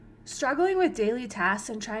Struggling with daily tasks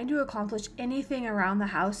and trying to accomplish anything around the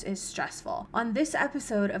house is stressful. On this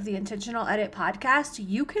episode of the Intentional Edit podcast,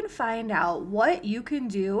 you can find out what you can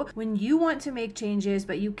do when you want to make changes,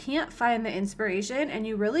 but you can't find the inspiration and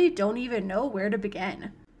you really don't even know where to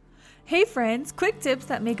begin. Hey friends, quick tips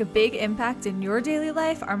that make a big impact in your daily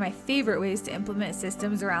life are my favorite ways to implement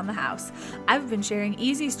systems around the house. I've been sharing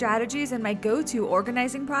easy strategies and my go-to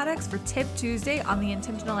organizing products for Tip Tuesday on the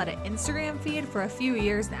Intentional Edit Instagram feed for a few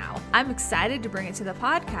years now. I'm excited to bring it to the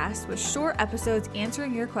podcast with short episodes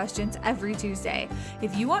answering your questions every Tuesday.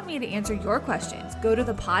 If you want me to answer your questions, go to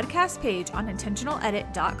the podcast page on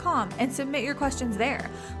intentionaledit.com and submit your questions there.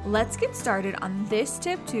 Let's get started on this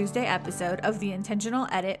Tip Tuesday episode of the Intentional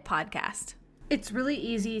Edit podcast. It's really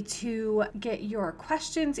easy to get your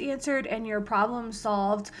questions answered and your problem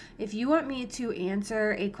solved. If you want me to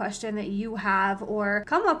answer a question that you have or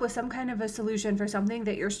come up with some kind of a solution for something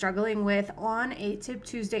that you're struggling with on a Tip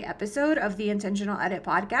Tuesday episode of the Intentional Edit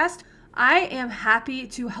podcast, I am happy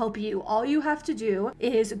to help you. All you have to do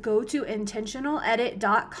is go to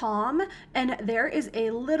intentionaledit.com and there is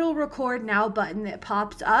a little record now button that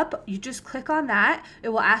pops up. You just click on that. It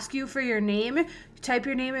will ask you for your name. You type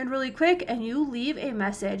your name in really quick and you leave a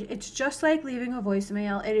message. It's just like leaving a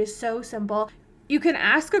voicemail. It is so simple. You can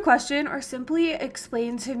ask a question or simply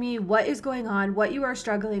explain to me what is going on, what you are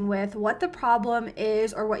struggling with, what the problem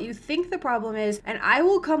is, or what you think the problem is, and I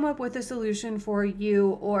will come up with a solution for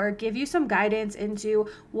you or give you some guidance into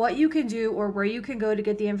what you can do or where you can go to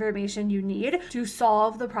get the information you need to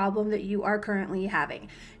solve the problem that you are currently having.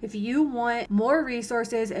 If you want more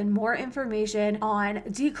resources and more information on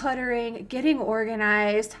decluttering, getting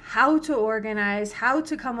organized, how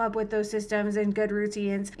to come up with those systems and good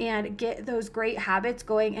routines, and get those great habits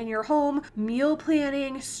going in your home, meal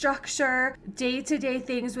planning, structure, day-to-day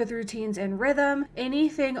things with routines and rhythm,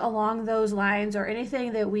 anything along those lines or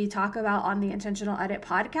anything that we talk about on the Intentional Edit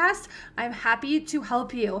podcast, I'm happy to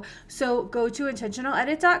help you. So go to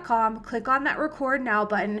intentionaledit.com, click on that record now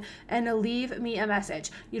button, and leave me a message.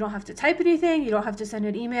 You don't have to type anything. You don't have to send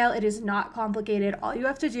an email. It is not complicated. All you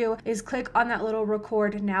have to do is click on that little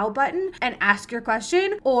record now button and ask your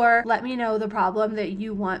question or let me know the problem that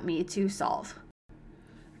you want me to solve.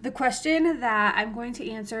 The question that I'm going to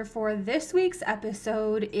answer for this week's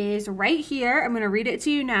episode is right here. I'm going to read it to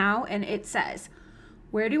you now, and it says,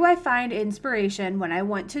 where do I find inspiration when I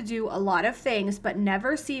want to do a lot of things but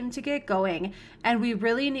never seem to get going, and we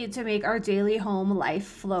really need to make our daily home life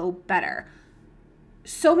flow better?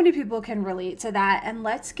 So many people can relate to that, and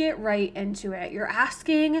let's get right into it. You're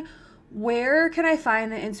asking, where can I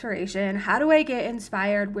find the inspiration? How do I get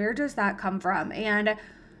inspired? Where does that come from? And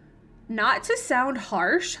not to sound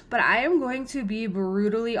harsh, but I am going to be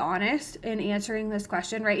brutally honest in answering this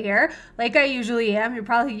question right here, like I usually am. You're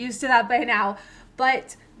probably used to that by now,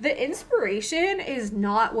 but the inspiration is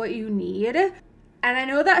not what you need. And I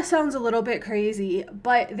know that sounds a little bit crazy,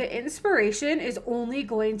 but the inspiration is only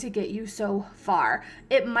going to get you so far.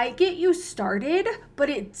 It might get you started, but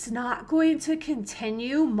it's not going to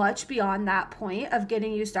continue much beyond that point of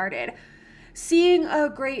getting you started. Seeing a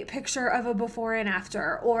great picture of a before and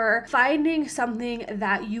after, or finding something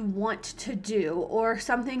that you want to do, or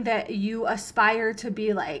something that you aspire to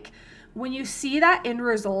be like. When you see that end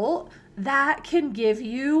result, that can give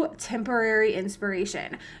you temporary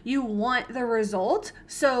inspiration. You want the result,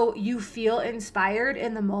 so you feel inspired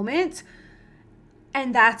in the moment,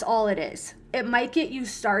 and that's all it is. It might get you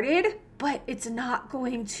started, but it's not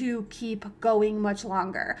going to keep going much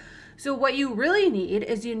longer. So what you really need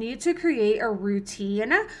is you need to create a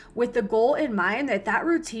routine with the goal in mind that that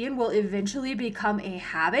routine will eventually become a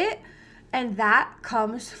habit. And that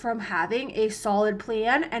comes from having a solid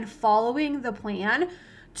plan and following the plan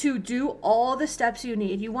to do all the steps you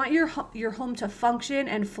need. You want your home to function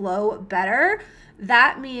and flow better.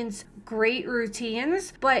 That means great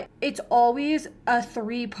routines, but it's always a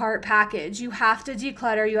 3-part package. You have to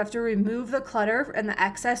declutter. You have to remove the clutter and the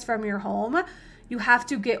excess from your home. You have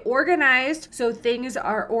to get organized so things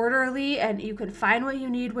are orderly and you can find what you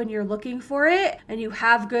need when you're looking for it and you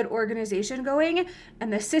have good organization going.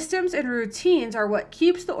 And the systems and routines are what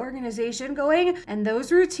keeps the organization going. And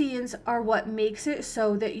those routines are what makes it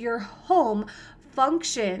so that your home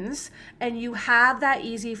functions and you have that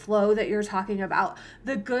easy flow that you're talking about.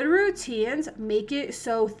 The good routines make it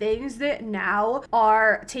so things that now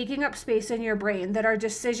are taking up space in your brain, that are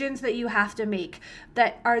decisions that you have to make,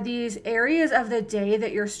 that are these areas of the day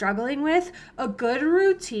that you're struggling with, a good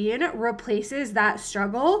routine replaces that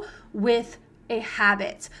struggle with a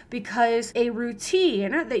habit, because a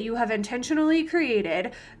routine that you have intentionally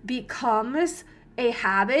created becomes a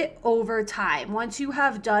habit over time. Once you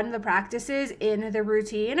have done the practices in the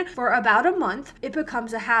routine for about a month, it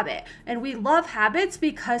becomes a habit. And we love habits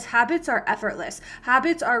because habits are effortless.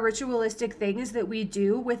 Habits are ritualistic things that we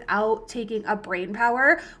do without taking up brain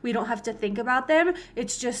power. We don't have to think about them.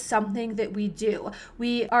 It's just something that we do.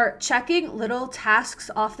 We are checking little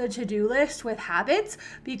tasks off the to-do list with habits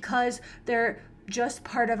because they're just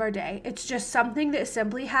part of our day. It's just something that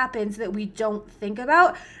simply happens that we don't think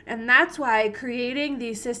about. And that's why creating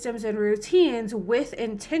these systems and routines with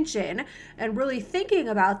intention and really thinking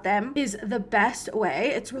about them is the best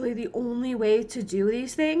way. It's really the only way to do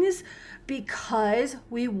these things because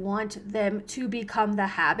we want them to become the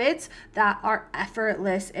habits that are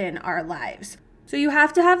effortless in our lives. So you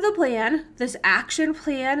have to have the plan, this action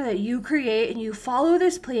plan that you create, and you follow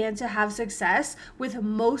this plan to have success with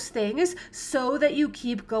most things so that you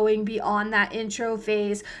keep going beyond that intro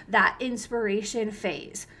phase, that inspiration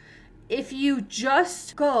phase. If you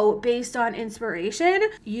just go based on inspiration,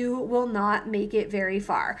 you will not make it very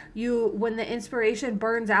far. When the inspiration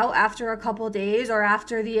burns out after a couple days or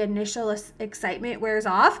after the initial excitement wears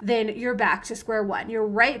off, then you're back to square one. You're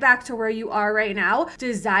right back to where you are right now,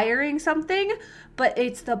 desiring something, but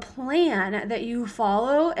it's the plan that you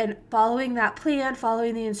follow, and following that plan,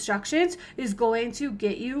 following the instructions is going to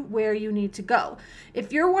get you where you need to go.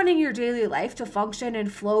 If you're wanting your daily life to function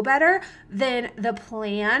and flow better, then the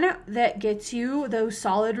plan that gets you those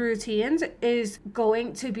solid routines is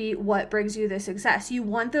going to be what brings you the success. You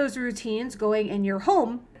want those routines going in your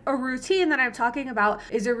home. A routine that I'm talking about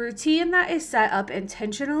is a routine that is set up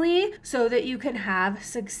intentionally so that you can have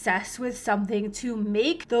success with something to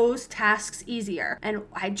make those tasks easier. And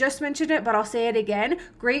I just mentioned it, but I'll say it again.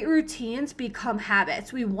 Great routines become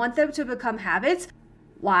habits. We want them to become habits.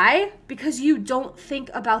 Why? Because you don't think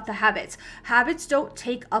about the habits. Habits don't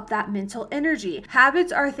take up that mental energy.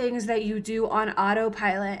 Habits are things that you do on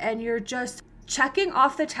autopilot, and you're just checking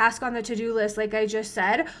off the task on the to-do list, like I just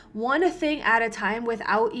said, one thing at a time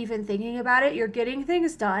without even thinking about it. You're getting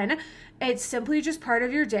things done. It's simply just part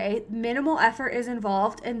of your day. Minimal effort is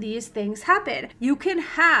involved, and these things happen. You can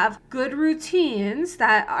have good routines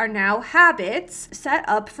that are now habits set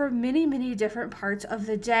up for many, many different parts of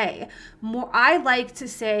the day. I like to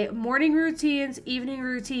say morning routines, evening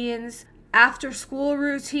routines, after school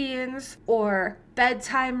routines, or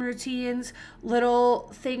bedtime routines, little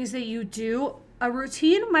things that you do. A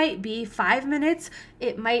routine might be 5 minutes,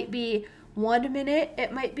 it might be 1 minute,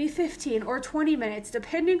 it might be 15 or 20 minutes,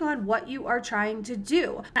 depending on what you are trying to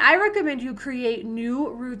do. I recommend you create new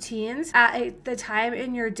routines at the time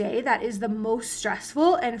in your day that is the most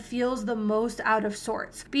stressful and feels the most out of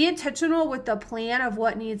sorts. Be intentional with the plan of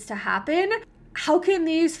what needs to happen. How can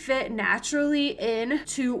these fit naturally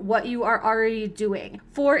into what you are already doing?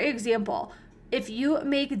 For example, if you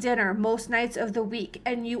make dinner most nights of the week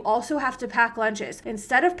and you also have to pack lunches,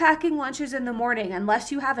 instead of packing lunches in the morning,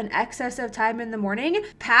 unless you have an excess of time in the morning,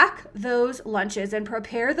 pack those lunches and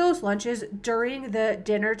prepare those lunches during the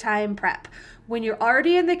dinner time prep. When you're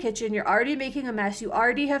already in the kitchen, you're already making a mess, you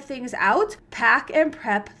already have things out, pack and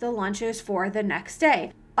prep the lunches for the next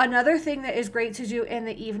day. Another thing that is great to do in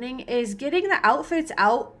the evening is getting the outfits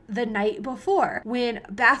out the night before. When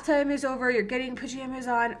bath time is over, you're getting pajamas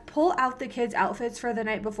on, pull out the kids' outfits for the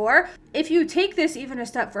night before. If you take this even a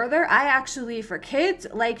step further, I actually, for kids,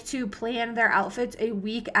 like to plan their outfits a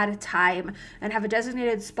week at a time and have a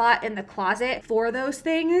designated spot in the closet for those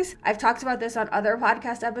things. I've talked about this on other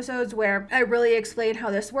podcast episodes where I really explain how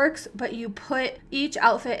this works, but you put each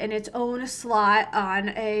outfit in its own slot on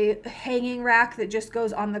a hanging rack that just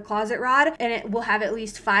goes on the closet rod, and it will have at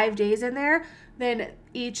least 5 days in there. Then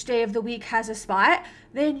each day of the week has a spot.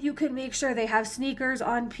 Then you can make sure they have sneakers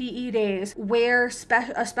on PE days, wear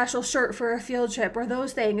a special shirt for a field trip, or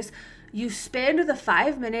those things. You spend the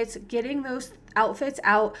 5 minutes getting those outfits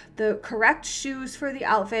out, the correct shoes for the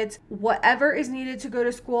outfits, whatever is needed to go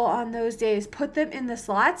to school on those days, put them in the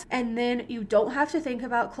slots, and then you don't have to think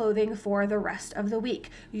about clothing for the rest of the week.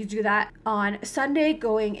 You do that on Sunday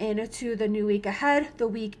going into the new week ahead. The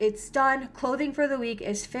week it's done, clothing for the week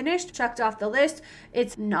is finished, checked off the list.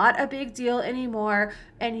 It's not a big deal anymore,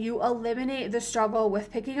 and you eliminate the struggle with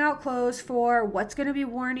picking out clothes for what's going to be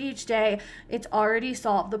worn each day. It's already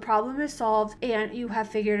solved. The problem is solved, and you have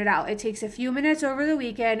figured it out. It takes a few minutes over the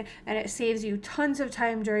weekend, and it saves you tons of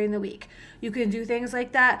time during the week. You can do things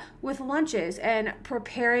like that with lunches and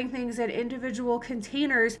preparing things in individual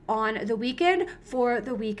containers on the weekend for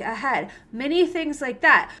the week ahead. Many things like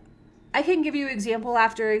that. I can give you example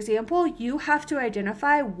after example. You have to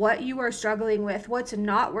identify what you are struggling with, what's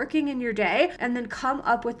not working in your day, and then come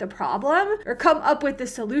up with the problem or come up with the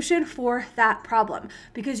solution for that problem,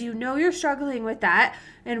 because you know you're struggling with that,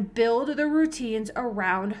 and build the routines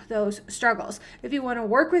around those struggles. If you want to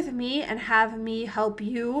work with me and have me help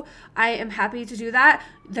you, I am happy to do that.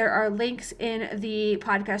 There are links in the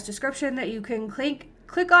podcast description that you can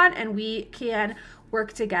click on, and we can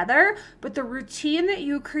work together. But the routine that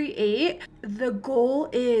you create, the goal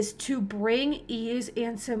is to bring ease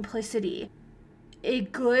and simplicity. A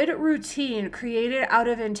good routine created out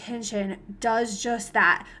of intention does just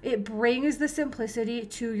that. It brings the simplicity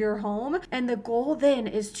to your home, and the goal then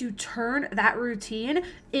is to turn that routine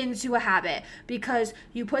into a habit, because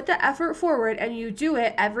you put the effort forward and you do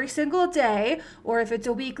it every single day, or if it's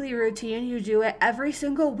a weekly routine, you do it every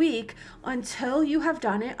single week until you have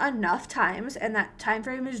done it enough times, and that time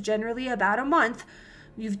frame is generally about a month.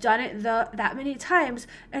 You've done it that many times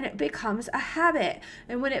and it becomes a habit.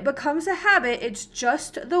 And when it becomes a habit, it's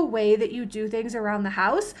just the way that you do things around the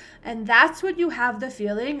house. And that's when you have the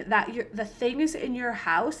feeling that the things in your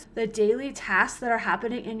house, the daily tasks that are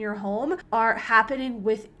happening in your home, are happening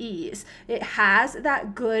with ease. It has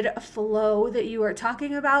that good flow that you are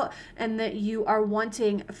talking about and that you are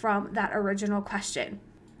wanting from that original question.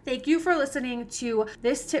 Thank you for listening to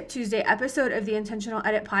this Tip Tuesday episode of the Intentional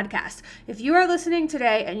Edit podcast. If you are listening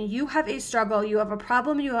today and you have a struggle, you have a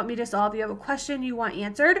problem you want me to solve, you have a question you want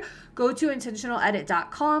answered, go to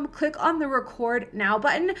intentionaledit.com, click on the record now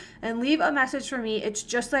button, and leave a message for me. It's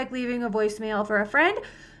just like leaving a voicemail for a friend.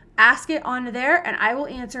 Ask it on there and I will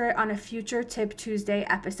answer it on a future Tip Tuesday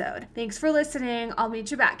episode. Thanks for listening. I'll meet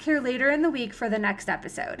you back here later in the week for the next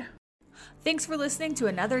episode. Thanks for listening to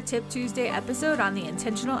another Tip Tuesday episode on the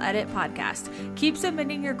Intentional Edit podcast. Keep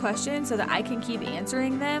submitting your questions so that I can keep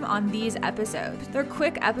answering them on these episodes. They're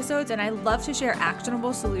quick episodes and I love to share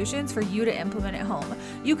actionable solutions for you to implement at home.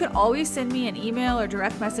 You can always send me an email or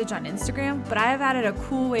direct message on Instagram, but I have added a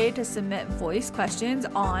cool way to submit voice questions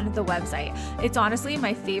on the website. It's honestly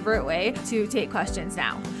my favorite way to take questions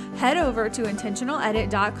now. Head over to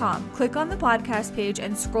intentionaledit.com, click on the podcast page,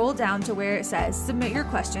 and scroll down to where it says submit your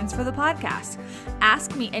questions for the podcast.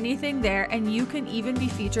 Ask me anything there, and you can even be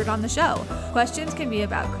featured on the show. Questions can be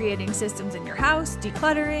about creating systems in your house,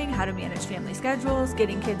 decluttering, how to manage family schedules,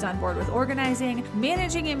 getting kids on board with organizing,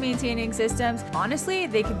 managing and maintaining systems. Honestly,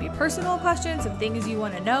 they can be personal questions of things you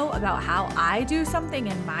want to know about how I do something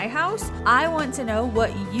in my house. I want to know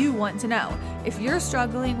what you want to know. If you're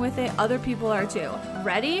struggling with it, other people are too.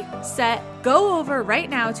 Ready, set, go over right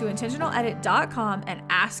now to intentionaledit.com and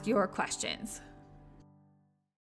ask your questions.